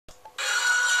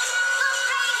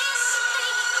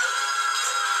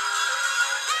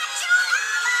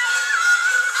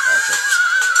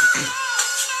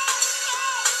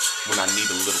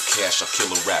trash, I'll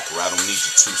kill a rapper. I don't need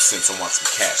your 2 cents, I want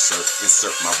some cash, sir.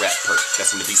 Insert my rap perk.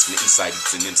 That's when the beast from the east side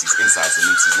eats an MC's insides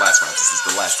and MC's last round. This is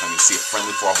the last time you see it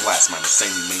friendly for our blast mine.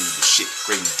 Insanely mainly the shit,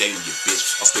 grading daily, you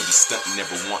bitch. I'll still be stunting,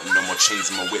 never wanting no more chains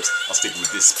in my whips. I'll stick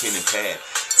with this pen and pad.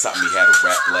 Taught me how to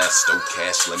rap, laugh, stow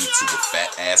cash, led me to a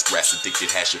fat ass, grass addicted,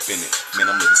 hash up in it. Man,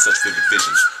 I'm living such vivid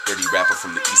visions. Dirty rapper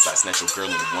from the east side, snatch your girl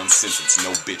in 1 sentence,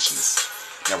 no bitchness.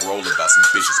 Now we're all about some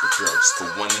bitches, but girl, just for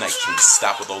one night, can we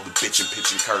stop with all the bitchin'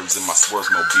 pitching curves in my swerve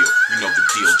mobile? You know the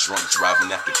deal, drunk driving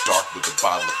after dark with a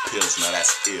bottle of pills, now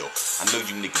that's ill. I know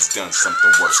you niggas done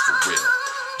something worse for real.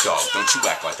 Dog, don't you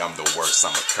act like I'm the worst,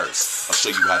 I'm a curse. I'll show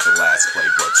you how the last play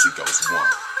works. It goes 1,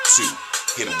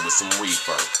 2, hit him with some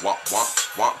reverb. Womp, womp,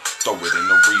 womp, throw it in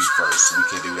the reverse. We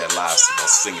can do that live, so I'll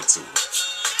sing it to her.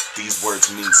 These words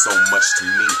mean so much to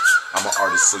me. I'm an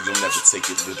artist, so you'll never take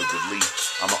it literally.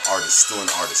 I'm an artist, still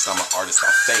an artist. I'm an artist,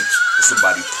 I think. Will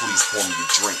somebody please pour me a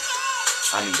drink?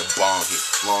 I need a bong hit,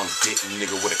 long dick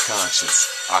nigga with a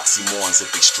conscience. Oxymorons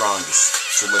at their strongest.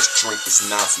 So let's drink this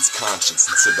nonsense conscience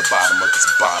into the bottom of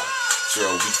this bottle.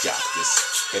 Girl, we got this.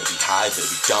 Better be high, better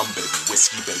be dumb, better be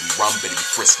whiskey, better be rum, better be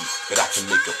frisky. Bet I can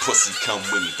make a pussy come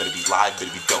with me. Better be live,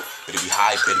 better be dope, better be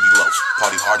high, better be low.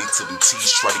 Party hardy till them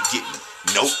T's try to get me.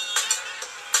 Nope.